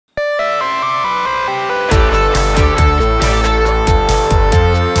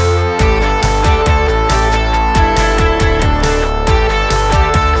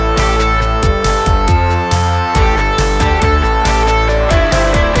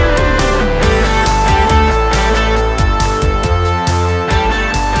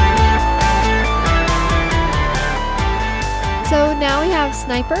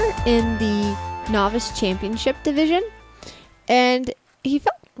sniper in the novice championship division, and he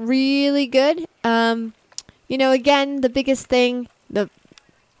felt really good. You know, again, the biggest thing, the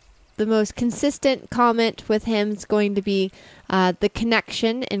most consistent comment with him is going to be the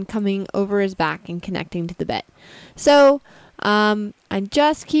connection and coming over his back and connecting to the bit. So I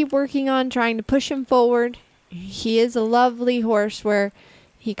just keep working on trying to push him forward. He is a lovely horse where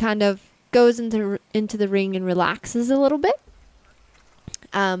he kind of goes into the ring and relaxes a little bit.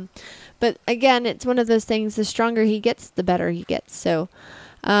 But again, it's one of those things, the stronger he gets, the better he gets. So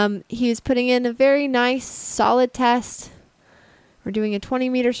he was putting in a very nice, solid test. We're doing a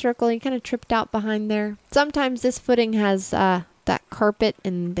 20-meter circle. He kind of tripped out behind there. Sometimes this footing has that carpet,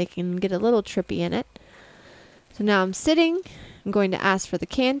 and they can get a little trippy in it. So now I'm sitting. I'm going to ask for the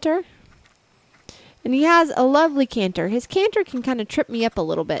canter. And he has a lovely canter. His canter can kind of trip me up a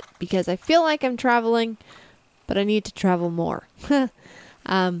little bit because I feel like I'm traveling, but I need to travel more.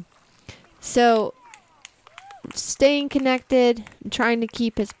 So staying connected, trying to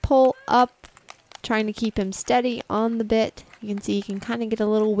keep his pull up, trying to keep him steady on the bit. You can see he can kind of get a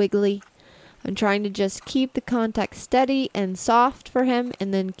little wiggly. I'm trying to just keep the contact steady and soft for him,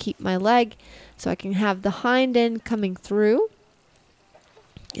 and then keep my leg so I can have the hind end coming through.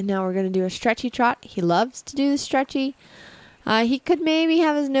 And now we're going to do a stretchy trot. He loves to do the stretchy. He could maybe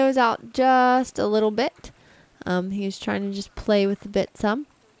have his nose out just a little bit. He was trying to just play with the bit some.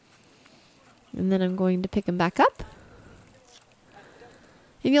 And then I'm going to pick him back up.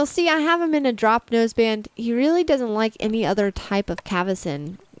 And you'll see I have him in a drop noseband. He really doesn't like any other type of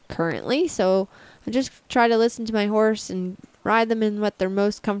cavesson currently. So I just try to listen to my horse and ride them in what they're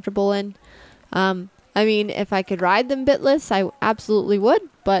most comfortable in. I mean, if I could ride them bitless, I absolutely would.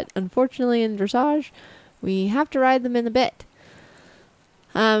 But unfortunately in dressage, we have to ride them in the bit.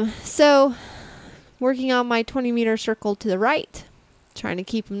 So working on my 20-meter circle to the right. Trying to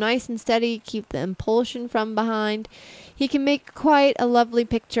keep him nice and steady, keep the impulsion from behind. He can make quite a lovely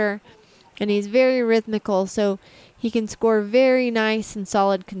picture, and he's very rhythmical, so he can score very nice and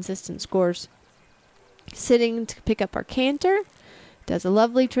solid, consistent scores. Sitting to pick up our canter. Does a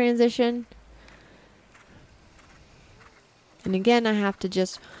lovely transition. And again, I have to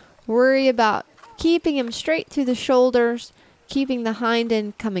just worry about keeping him straight through the shoulders, keeping the hind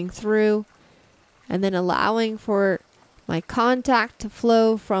end coming through, and then allowing for my contact to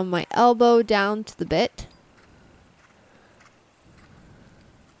flow from my elbow down to the bit.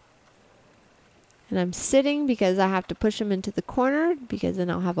 And I'm sitting because I have to push him into the corner, because then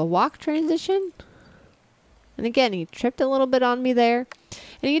I'll have a walk transition. And again, he tripped a little bit on me there.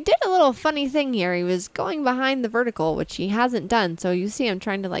 And he did a little funny thing here. He was going behind the vertical, which he hasn't done. So you see I'm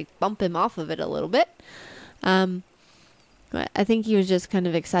trying to like bump him off of it a little bit. But I think he was just kind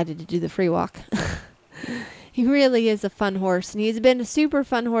of excited to do the free walk. He really is a fun horse, and he's been a super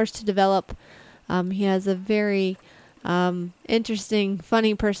fun horse to develop. He has a very interesting,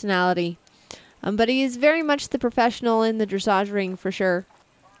 funny personality. But he is very much the professional in the dressage ring for sure.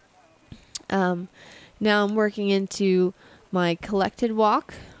 Now I'm working into my collected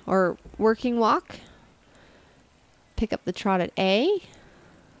walk, or working walk. Pick up the trot at A.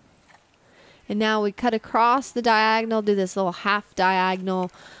 And now we cut across the diagonal, do this little half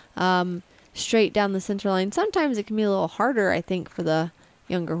diagonal, straight down the center line. Sometimes it can be a little harder, I think, for the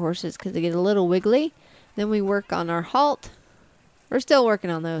younger horses because they get a little wiggly. Then we work on our halt. We're still working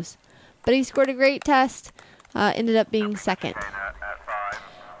on those. But he scored a great test. Ended up being second.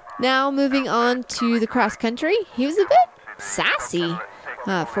 Now moving on to the cross country. He was a bit sassy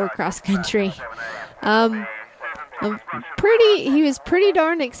for cross country. He was pretty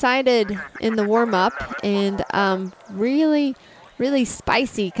darn excited in the warm-up, and really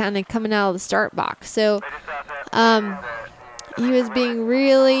spicy kind of coming out of the start box. So he was being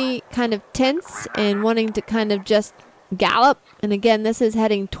really kind of tense and wanting to kind of just gallop. And again, this is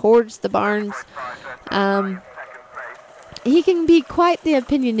heading towards the barns. He can be quite the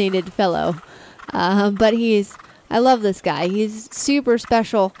opinionated fellow, but I love this guy. He's super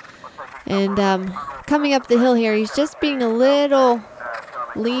special. And coming up the hill here, he's just being a little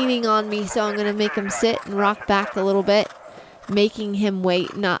leaning on me, so I'm going to make him sit and rock back a little bit, making him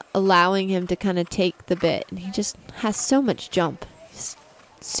wait, not allowing him to kind of take the bit. And he just has so much jump. He's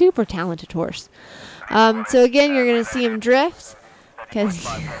a super talented horse. So again, you're going to see him drift because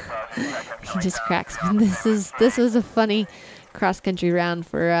he just cracks me. This was a funny cross-country round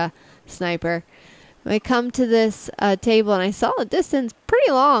for Sniper. I come to this table, and I saw the distance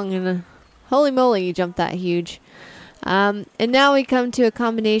pretty long, and holy moly, he jumped that huge. And now we come to a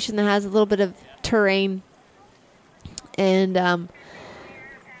combination that has a little bit of terrain. And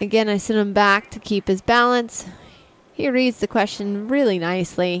again, I send him back to keep his balance. He reads the question really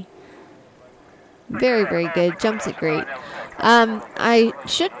nicely. Very, very good. Jumps it great. I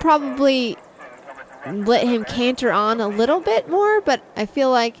should probably let him canter on a little bit more, but I feel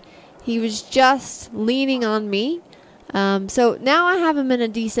like he was just leaning on me. So now I have him in a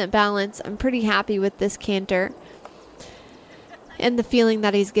decent balance. I'm pretty happy with this canter and the feeling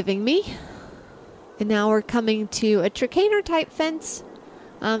that he's giving me. And now we're coming to a tricaner type fence.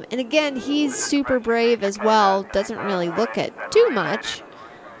 And again, he's super brave as well. Doesn't really look at too much.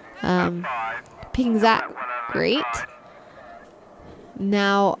 Pings that great.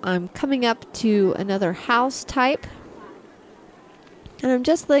 Now I'm coming up to another house type. And I'm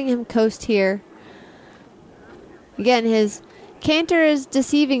just letting him coast here. Again, his canter is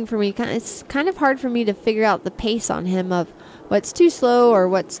deceiving for me. It's kind of hard for me to figure out the pace on him of what's too slow or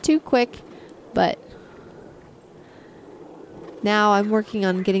what's too quick. But now I'm working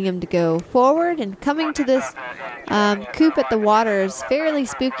on getting him to go forward, and coming to this coop at the water is fairly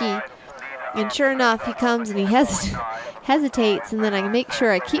spooky. And sure enough, he comes and he hesitates, and then I make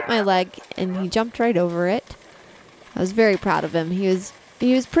sure I keep my leg, and he jumped right over it. I was very proud of him. He was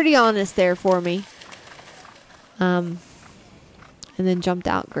pretty honest there for me. And then jumped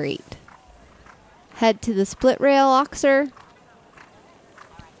out great. Head to the split rail oxer.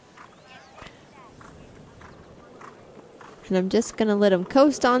 And I'm just going to let him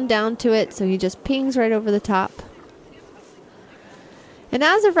coast on down to it so he just pings right over the top. And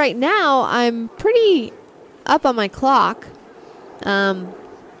as of right now, I'm pretty up on my clock.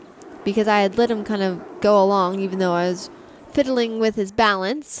 Because I had let him kind of go along even though I was fiddling with his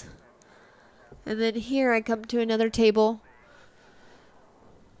balance. And then here I come to another table.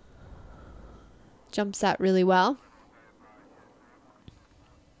 Jumps that really well.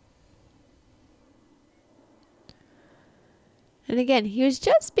 And again, he was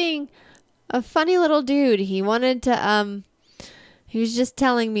just being a funny little dude. He wanted to, he was just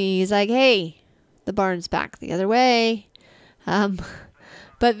telling me, he's like, hey, the barn's back the other way.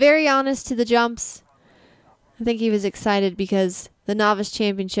 But very honest to the jumps. I think he was excited because the novice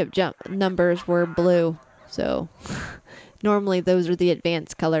championship jump numbers were blue. So normally those are the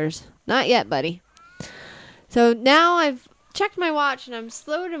advanced colors. Not yet, buddy. So now I've checked my watch and I'm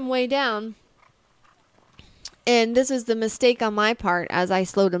slowed him way down. And this was the mistake on my part as I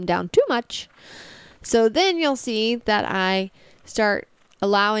slowed him down too much. So then you'll see that I start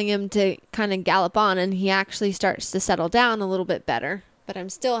allowing him to kind of gallop on, and he actually starts to settle down a little bit better. But I'm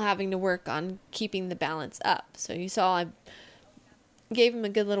still having to work on keeping the balance up. So you saw I gave him a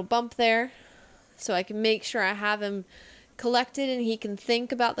good little bump there so I can make sure I have him collected and he can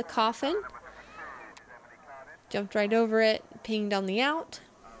think about the coffin. Jumped right over it, pinged on the out.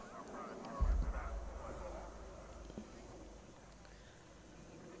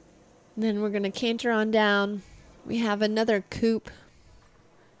 And then we're going to canter on down. We have another coop.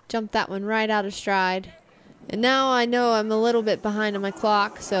 Jump that one right out of stride. And now I know I'm a little bit behind on my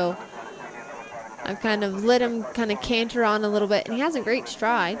clock, so I've kind of let him kind of canter on a little bit. And he has a great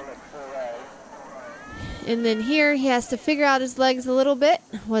stride. And then here he has to figure out his legs a little bit.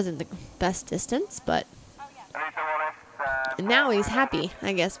 Wasn't the best distance, but... And now he's happy,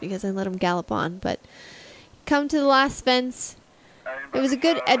 I guess, because I let him gallop on. But come to the last fence. It was a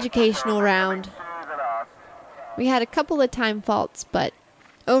good educational round. We had a couple of time faults, but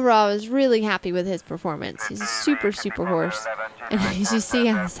overall I was really happy with his performance. He's a super, super horse. And as you see,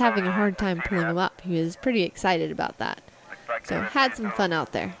 I was having a hard time pulling him up. He was pretty excited about that. So had some fun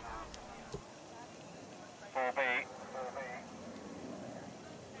out there.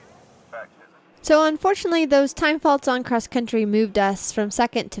 So unfortunately, those time faults on cross country moved us from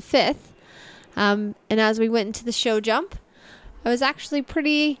 2nd to 5th. And as we went into the show jump, I was actually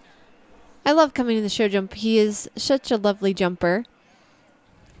pretty... I love coming to the show jump. He is such a lovely jumper.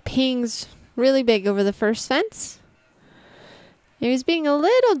 Pings really big over the first fence. He was being a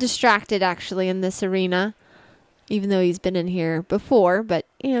little distracted actually in this arena, even though he's been in here before, but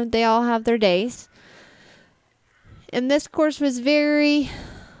you know, they all have their days. And this course was very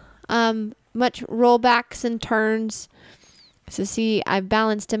much rollbacks and turns. So see, I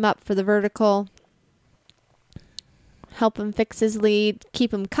balanced him up for the vertical. Help him fix his lead,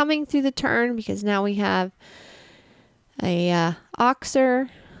 keep him coming through the turn because now we have a oxer.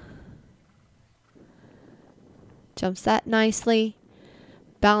 Jumps that nicely.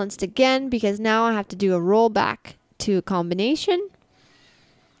 Balanced again because now I have to do a roll back to a combination.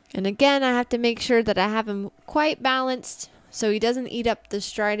 And again, I have to make sure that I have him quite balanced so he doesn't eat up the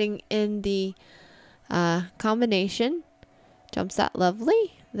striding in the combination. Jumps that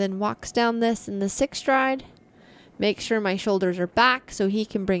lovely. Then walks down this in the 6th stride. Make sure my shoulders are back so he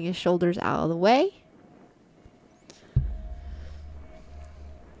can bring his shoulders out of the way.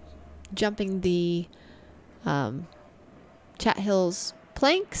 jumping the Chat Hills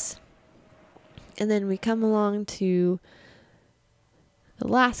planks. And then we come along to the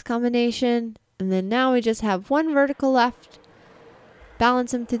last combination. And then now we just have one vertical left.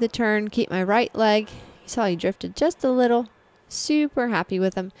 Balance him through the turn. Keep my right leg. You saw he drifted just a little. Super happy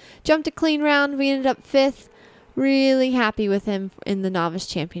with him. Jumped a clean round. We ended up 5th. Really happy with him in the Novice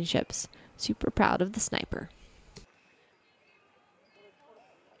Championships. Super proud of the sniper.